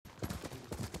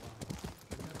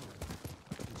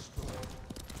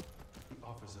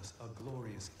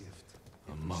glorious gift.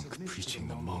 A monk preaching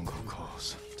the Mongol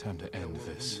cause. Time to end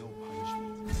this. No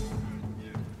punishment.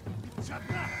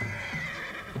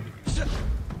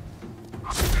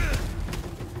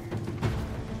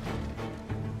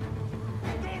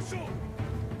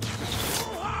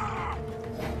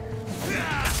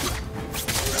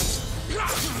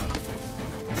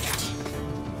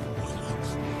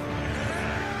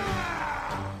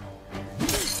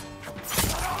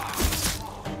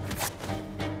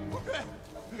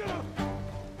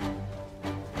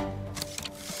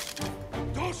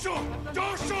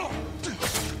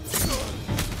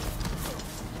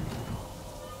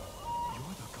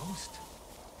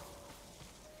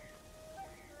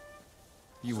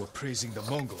 You were praising the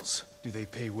Mongols. Do they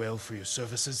pay well for your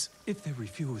services? If they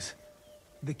refuse,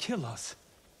 they kill us.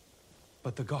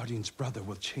 But the Guardian's brother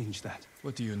will change that.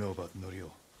 What do you know about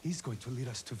Norio? He's going to lead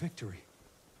us to victory.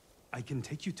 I can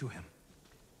take you to him.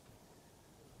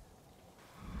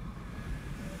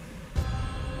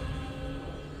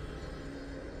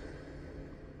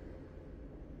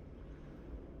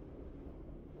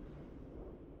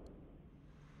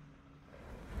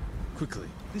 Quickly.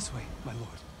 This way, my lord.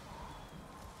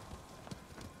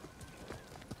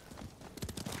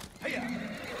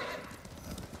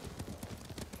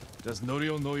 Does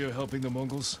Norio know you're helping the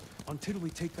Mongols? Until we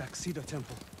take back Cedar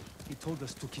Temple, he told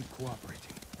us to keep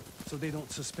cooperating, so they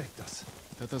don't suspect us.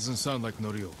 That doesn't sound like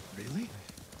Norio. Really?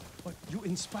 But you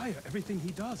inspire everything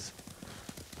he does.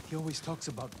 He always talks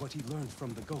about what he learned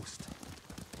from the ghost.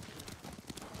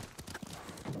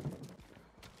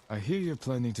 I hear you're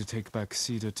planning to take back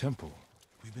Cedar Temple.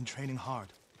 We've been training hard.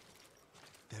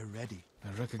 They're ready.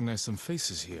 I recognize some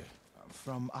faces here.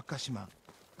 From Akashima.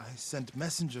 I sent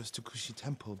messengers to Kushi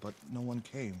Temple, but no one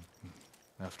came.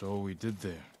 After all we did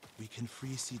there. We can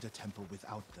free Cedar Temple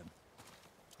without them.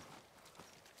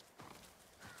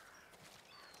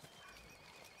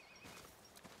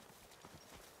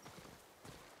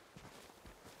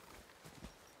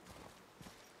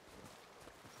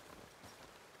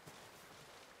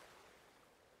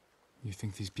 You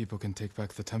think these people can take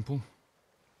back the temple?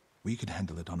 We can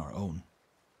handle it on our own.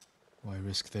 Why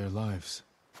risk their lives?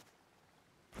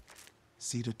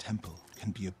 Cedar Temple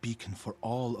can be a beacon for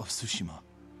all of Tsushima.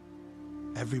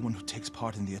 Everyone who takes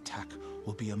part in the attack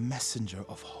will be a messenger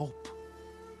of hope.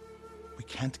 We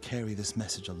can't carry this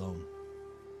message alone.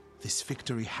 This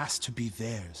victory has to be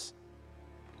theirs.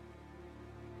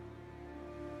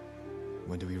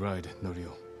 When do we ride,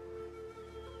 Norio?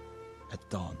 At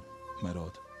dawn, my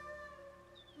lord.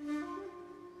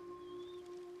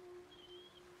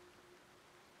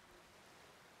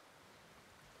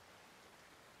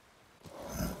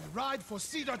 Ride for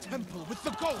Cedar Temple with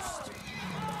the ghost!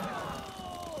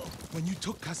 When you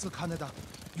took Castle Kaneda,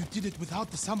 you did it without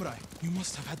the samurai. You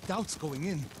must have had doubts going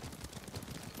in.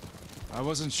 I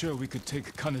wasn't sure we could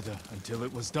take Kaneda until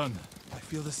it was done. I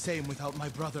feel the same without my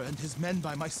brother and his men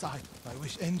by my side. I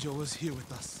wish Enjo was here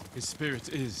with us. His spirit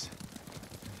is.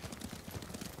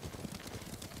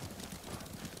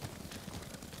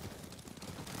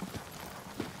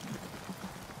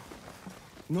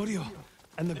 Norio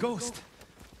and the ghost.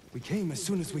 We came as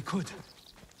soon as we could.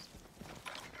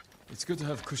 It's good to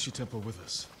have Kushi Temple with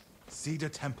us. Cedar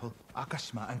Temple,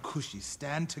 Akashima, and Kushi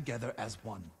stand together as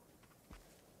one.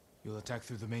 You'll attack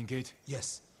through the main gate?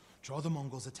 Yes. Draw the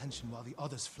Mongols' attention while the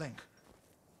others flank.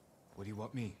 What do you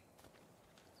want me?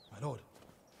 My lord,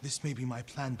 this may be my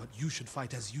plan, but you should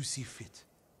fight as you see fit.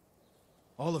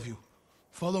 All of you,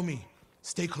 follow me.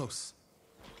 Stay close.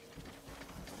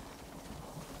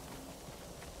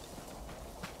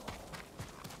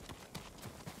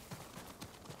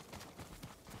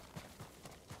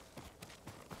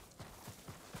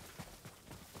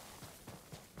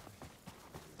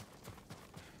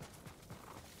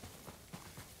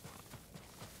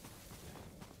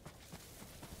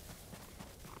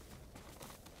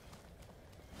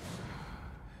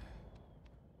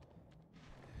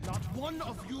 Not one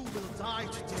of you will die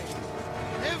today.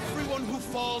 Everyone who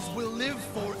falls will live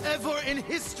forever in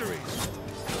history.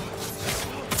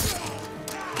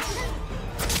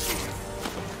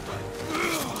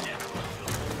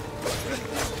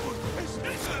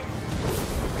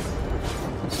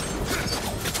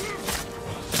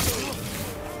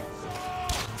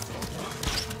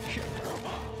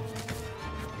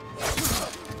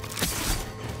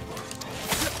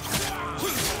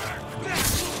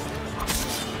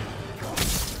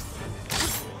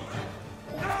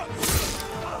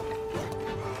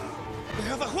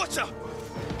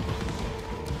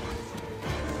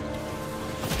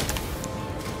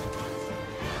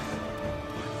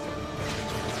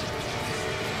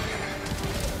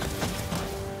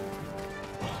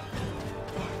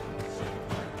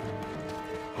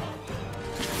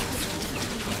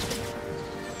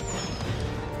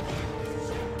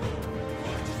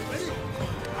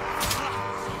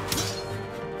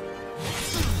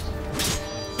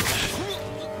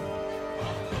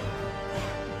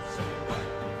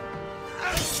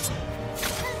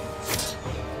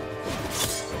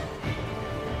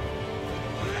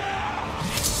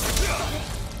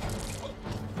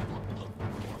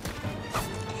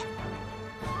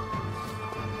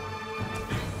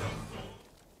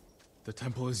 The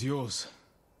temple is yours.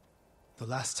 The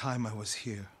last time I was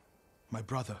here, my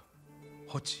brother,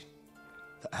 Hochi,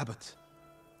 the abbot,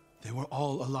 they were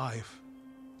all alive.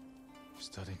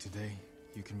 Starting today,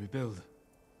 you can rebuild.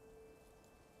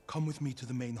 Come with me to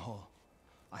the main hall.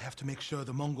 I have to make sure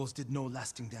the Mongols did no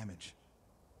lasting damage.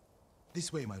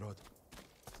 This way, my lord.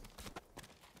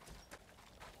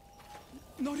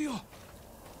 Norio!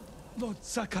 Lord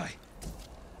Sakai,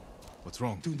 What's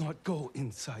wrong? do not go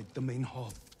inside the main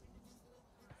hall.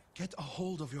 Get a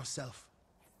hold of yourself.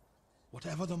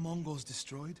 Whatever the Mongols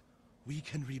destroyed, we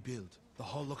can rebuild. The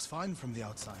hall looks fine from the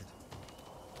outside.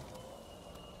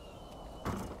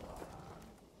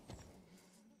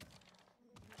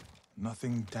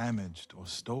 Nothing damaged or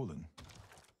stolen.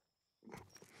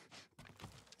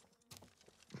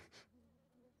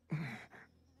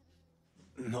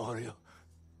 Norio.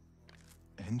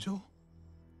 Angel?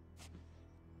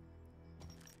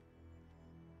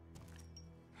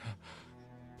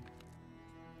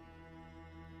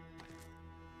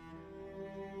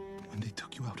 When they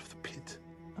took you out of the pit,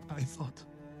 I thought...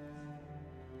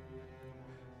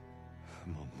 The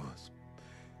Mongols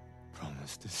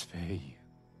promised to spare you.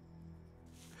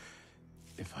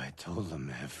 If I told them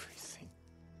everything.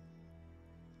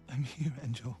 I'm here,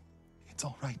 Angel. It's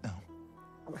all right now.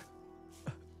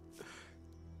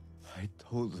 I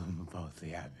told them about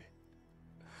the abbot.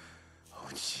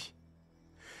 Hochi,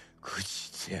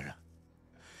 Kuchitsera,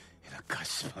 and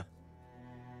Akashima.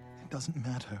 It doesn't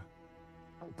matter.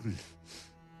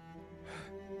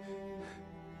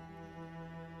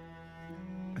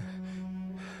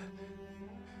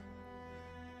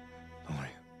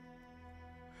 Norio,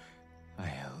 I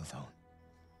held on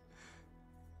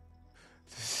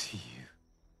to see you.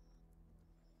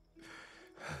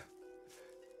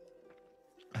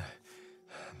 But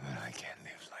I can't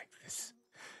live like this.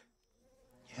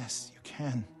 Yes, you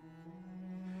can.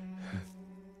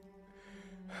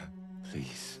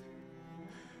 Please.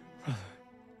 Brother.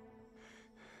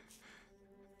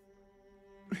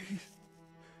 Please.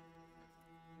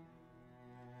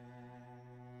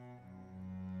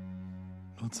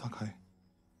 Lord Sakai,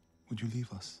 would you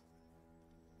leave us?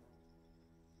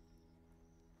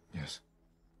 Yes.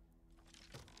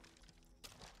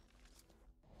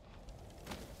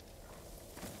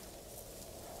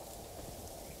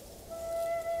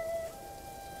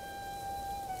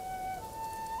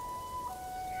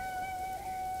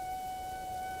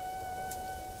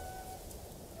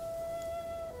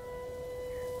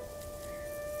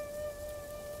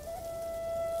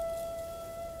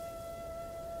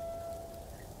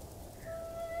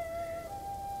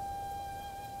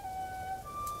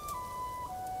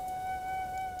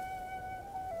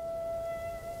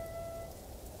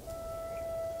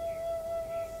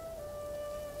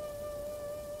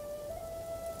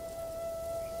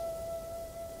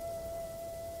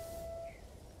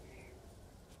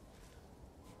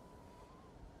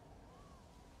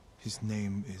 His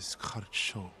name is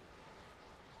Kharcho,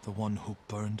 the one who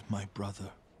burned my brother,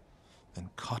 then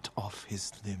cut off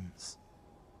his limbs.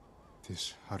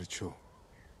 This Haricho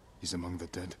is among the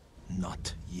dead.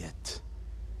 Not yet.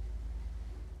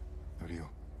 Norio,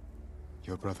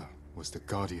 your brother was the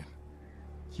Guardian.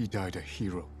 He died a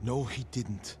hero. No, he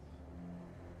didn't.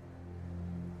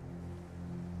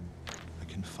 I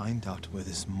can find out where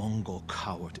this Mongol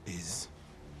coward is.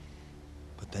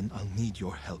 But then I'll need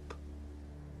your help.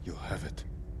 You'll have it.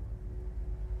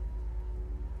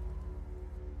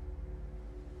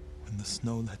 When the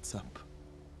snow lets up,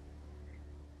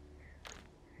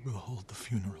 we'll hold the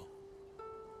funeral.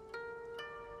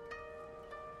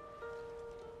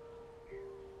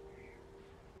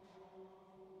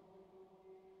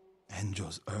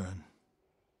 Enjo's urn.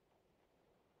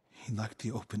 He liked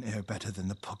the open air better than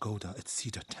the pagoda at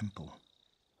Cedar Temple.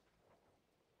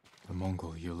 The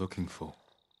Mongol you're looking for.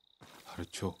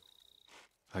 Haricho.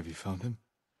 Have you found him?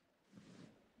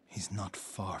 He's not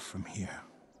far from here.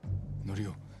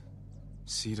 Norio,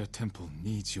 Cedar Temple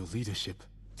needs your leadership.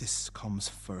 This comes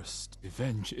first.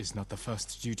 Revenge is not the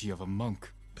first duty of a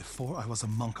monk. Before I was a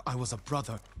monk, I was a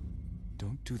brother.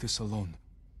 Don't do this alone.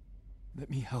 Let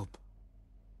me help.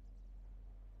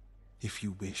 If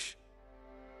you wish.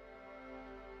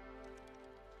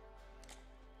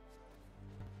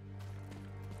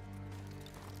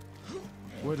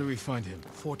 Where do we find him?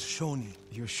 Fort Shoni.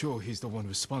 You're sure he's the one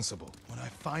responsible? When I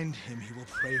find him, he will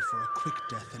pray for a quick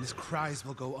death, and his cries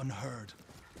will go unheard.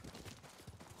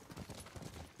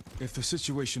 If the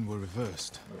situation were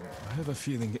reversed, I have a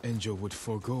feeling Enjo would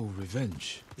forego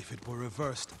revenge. If it were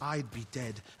reversed, I'd be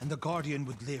dead, and the Guardian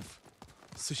would live.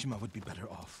 Tsushima would be better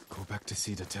off. Go back to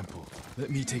Cedar Temple. Let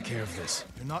me take care of this.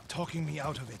 You're not talking me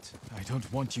out of it. I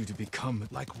don't want you to become...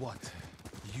 Like what?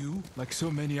 You? like so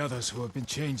many others who have been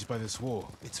changed by this war.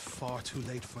 It's far too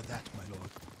late for that, my lord.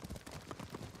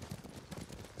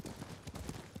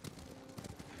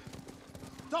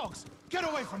 Dogs! Get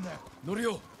away from there!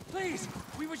 Norio! Please!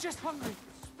 We were just hungry.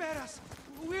 Spare us.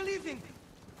 We're leaving.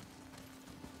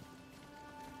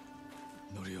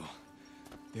 Norio,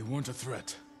 they weren't a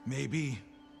threat. Maybe.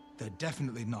 They're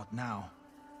definitely not now.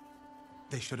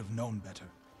 They should have known better.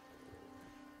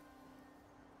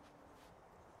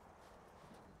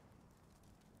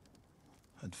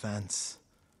 Advance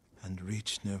and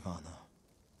reach Nirvana.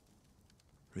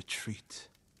 Retreat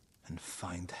and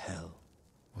find hell.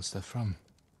 What's that from?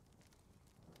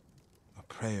 A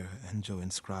prayer Enjo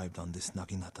inscribed on this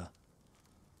Naginata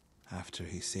after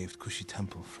he saved Kushi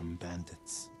Temple from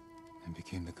bandits. And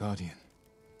became the Guardian.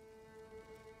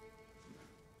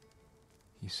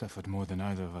 He suffered more than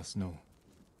either of us know.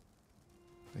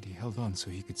 But he held on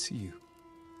so he could see you.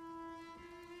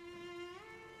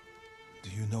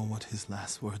 Do you know what his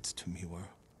last words to me were?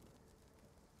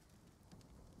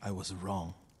 I was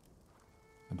wrong.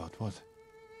 About what?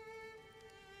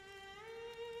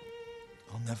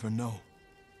 I'll never know.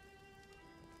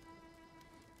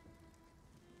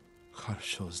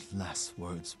 Harsho's last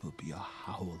words will be a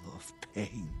howl of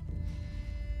pain.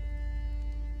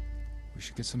 We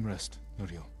should get some rest,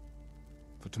 Norio.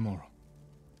 For tomorrow.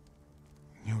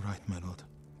 You're right, my lord.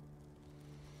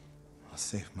 I'll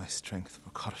save my strength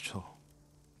for Harsho.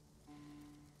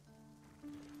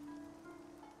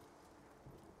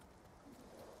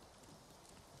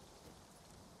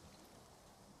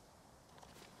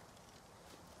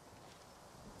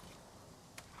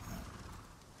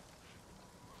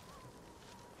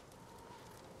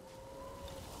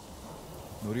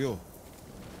 Norio.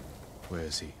 Where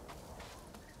is he?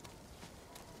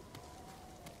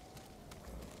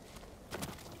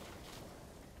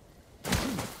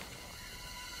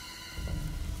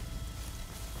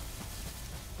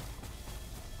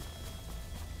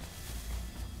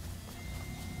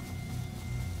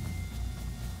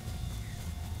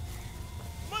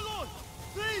 My lord!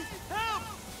 Please, help!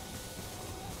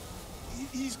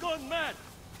 He's gone mad!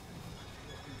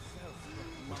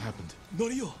 What happened?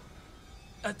 Norio!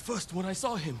 At first, when I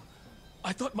saw him,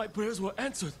 I thought my prayers were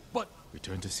answered, but...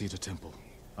 Return to Cedar Temple.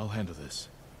 I'll handle this.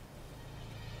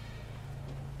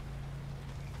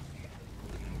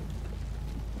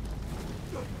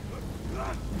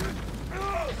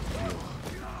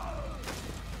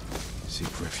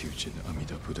 Seek refuge in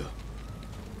Amida Buddha.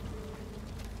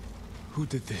 Who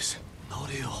did this?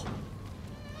 Norio.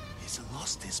 He's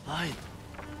lost his mind.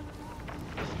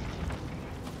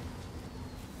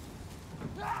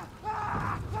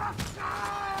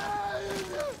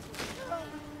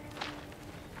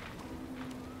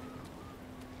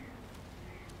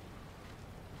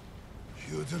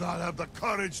 You do not have the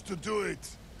courage to do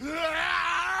it.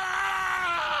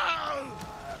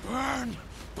 Burn!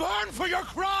 Burn for your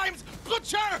crimes,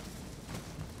 butcher!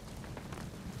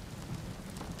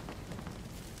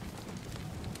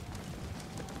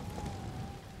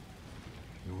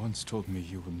 You once told me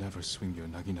you would never swing your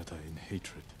Naginata in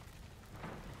hatred.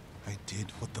 I did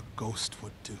what the ghost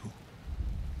would do.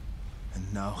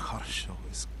 And now Harsho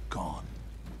is gone.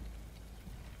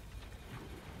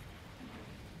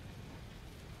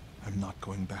 I'm not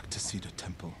going back to Cedar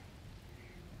Temple.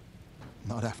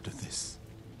 Not after this.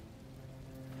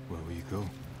 Where will you go?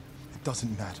 It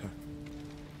doesn't matter.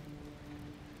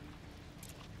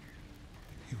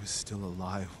 He was still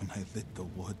alive when I lit the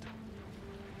wood.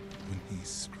 When he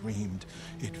screamed,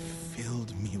 it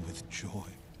filled me with joy.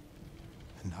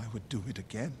 And I would do it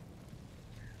again.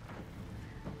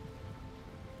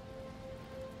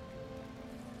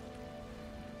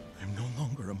 I'm no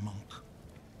longer a monk.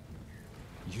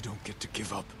 You don't get to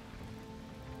give up.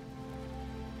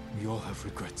 We all have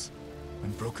regrets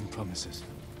and broken promises.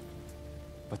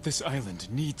 But this island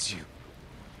needs you.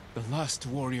 The last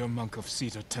warrior monk of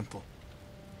Cedar Temple.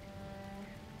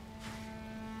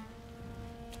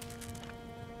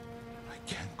 I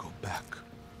can't go back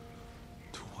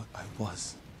to what I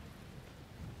was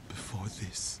before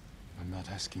this. I'm not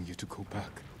asking you to go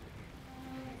back.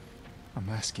 I'm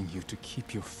asking you to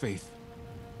keep your faith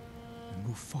and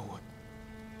move forward.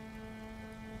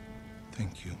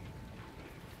 Thank you,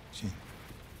 Jin.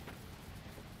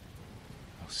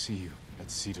 I'll see you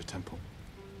at Cedar Temple.